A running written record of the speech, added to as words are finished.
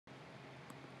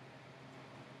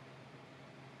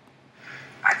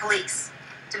police.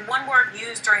 Did one word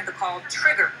used during the call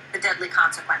trigger the deadly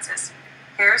consequences?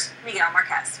 Here's Miguel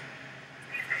Marquez.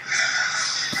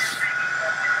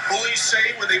 Police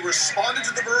say when they responded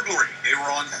to the burglary, they were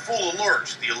on full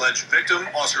alert. The alleged victim,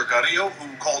 Oscar Carrillo,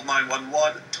 who called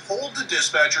 911, told the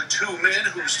dispatcher two men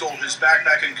who stole his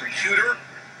backpack and computer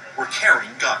were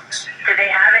carrying guns. Did they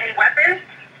have any weapons?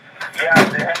 Yeah,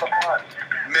 they have a gun.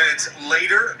 Minutes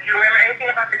later... Do you remember anything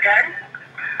about the gun?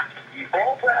 You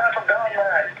both have a gun,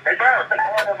 man. They both. They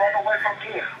want to run away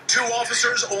from here. Two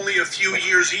officers, only a few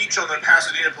years each on the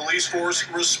Pasadena police force,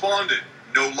 responded.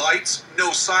 No lights,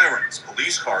 no sirens.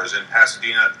 Police cars in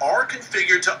Pasadena are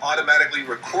configured to automatically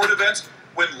record events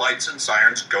when lights and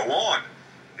sirens go on.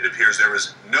 It appears there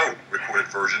is no recorded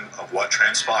version of what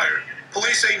transpired.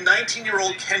 Police say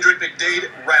 19-year-old Kendrick McDade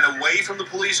ran away from the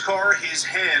police car, his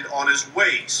hand on his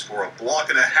waist. For a block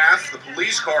and a half, the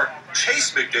police car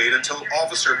chased McDade until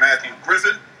Officer Matthew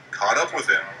Griffin caught up with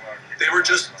him. They were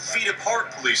just feet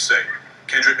apart, police say.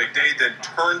 Kendrick McDade then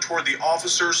turned toward the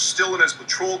officer still in his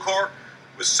patrol car.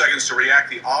 With seconds to react,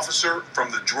 the officer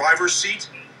from the driver's seat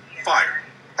fired.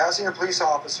 Pasadena police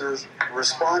officers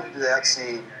responded to that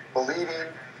scene believing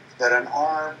that an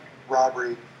armed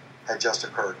robbery had just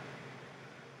occurred.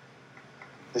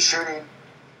 The shooting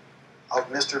of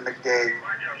Mr. McDade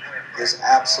is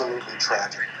absolutely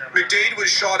tragic. McDade was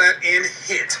shot at and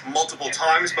hit multiple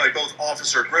times by both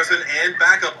Officer Griffin and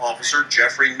backup officer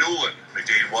Jeffrey Newland.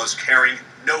 McDade was carrying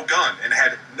no gun and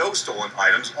had no stolen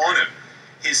items on him.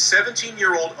 His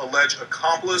 17-year-old alleged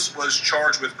accomplice was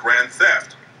charged with grand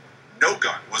theft. No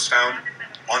gun was found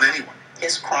on anyone.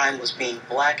 His crime was being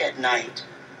black at night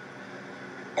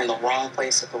in the wrong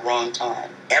place at the wrong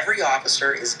time. Every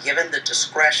officer is given the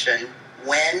discretion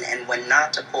when and when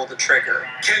not to pull the trigger.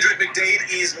 Kendrick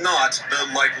McDade is not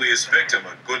the likeliest victim.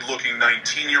 A good-looking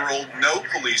 19-year-old, no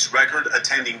police record,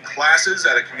 attending classes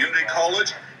at a community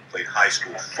college, played high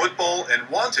school football, and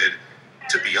wanted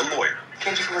to be a lawyer.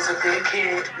 Kendrick was a good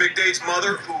kid. McDade's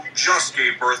mother, who just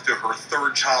gave birth to her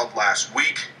third child last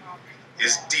week,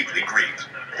 is deeply grieved.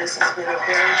 This has been a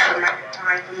very traumatic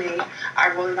time for me. I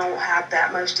really don't have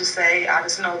that much to say. I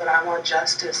just know that I want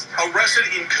justice. Arrested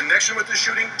in connection with the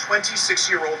shooting,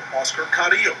 26-year-old Oscar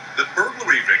Carrillo, the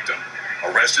burglary victim.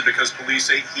 Arrested because police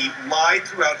say he lied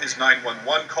throughout his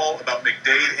 911 call about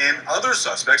McDade and other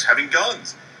suspects having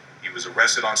guns. He was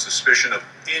arrested on suspicion of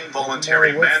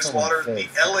involuntary manslaughter. The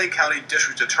LA County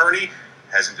District Attorney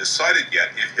hasn't decided yet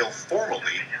if he'll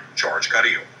formally charge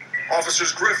Carrillo.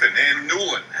 Officers Griffin and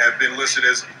Newland have been listed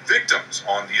as victims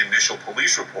on the initial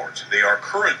police report. They are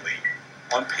currently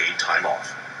on paid time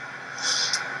off.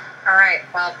 All right.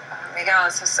 Well, Miguel,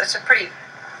 this is such a pretty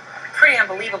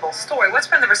unbelievable story. What's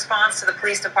been the response to the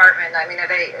police department? I mean, are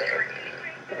they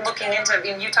looking into? I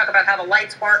mean, you talk about how the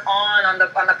lights weren't on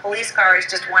the police car is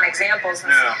just one example.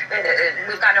 Since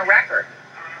we've got no record.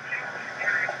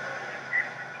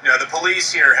 Yeah, the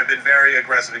police here have been very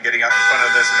aggressive in getting out in front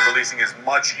of this and releasing as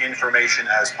much information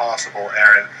as possible,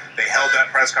 Aaron. They held that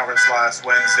press conference last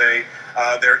Wednesday.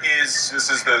 This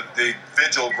is the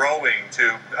vigil growing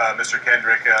to Mr.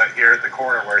 Kendrick here at the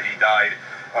corner where he died,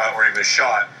 or he was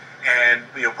shot. And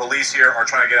police here are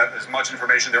trying to get out as much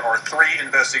information. There are 3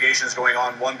 investigations going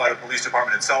on, one by the police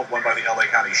department itself, one by the LA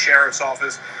County Sheriff's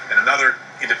Office, and another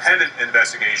independent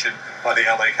investigation by the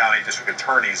LA County District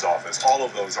Attorney's Office. All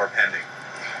of those are pending.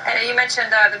 And you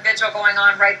mentioned the vigil going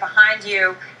on right behind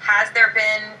you. Has there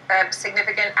been a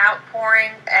significant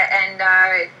outpouring? And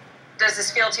does this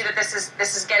feel to you that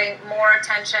this is getting more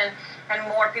attention and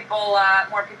more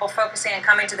people focusing and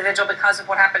coming to the vigil because of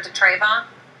what happened to Trayvon?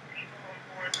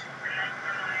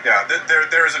 Yeah,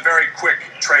 there is a very quick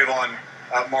Trayvon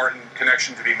Martin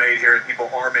connection to be made here, and people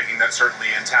are making that certainly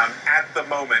in town. At the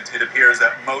moment, it appears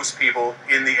that most people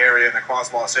in the area and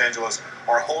across Los Angeles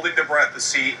are holding their breath to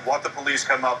see what the police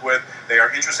come up with. They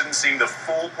are interested in seeing the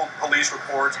full police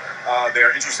report. They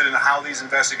are interested in how these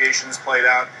investigations played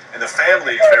out, and the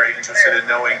family is very interested in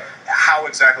knowing how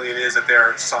exactly it is that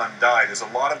their son died. There's a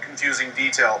lot of confusing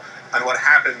detail on what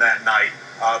happened that night.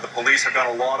 The police have gone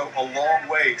a long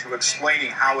way to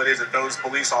explaining how it is that those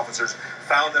police officers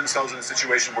found themselves in a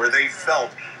situation where they felt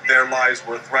their lives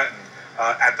were threatened.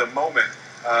 At the moment,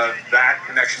 that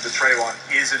connection to Trayvon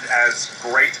isn't as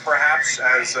great, perhaps,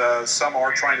 as some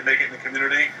are trying to make it in the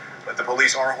community, but the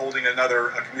police are holding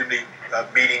another community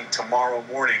meeting tomorrow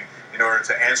morning in order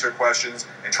to answer questions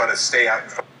and try to stay out in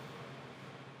front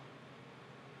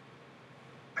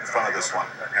of this one.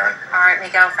 Aaron? All right,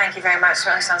 Miguel, thank you very much.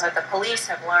 Certainly sounds like the police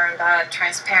have learned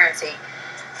transparency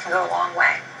can go a long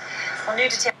way. Well, new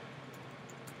details.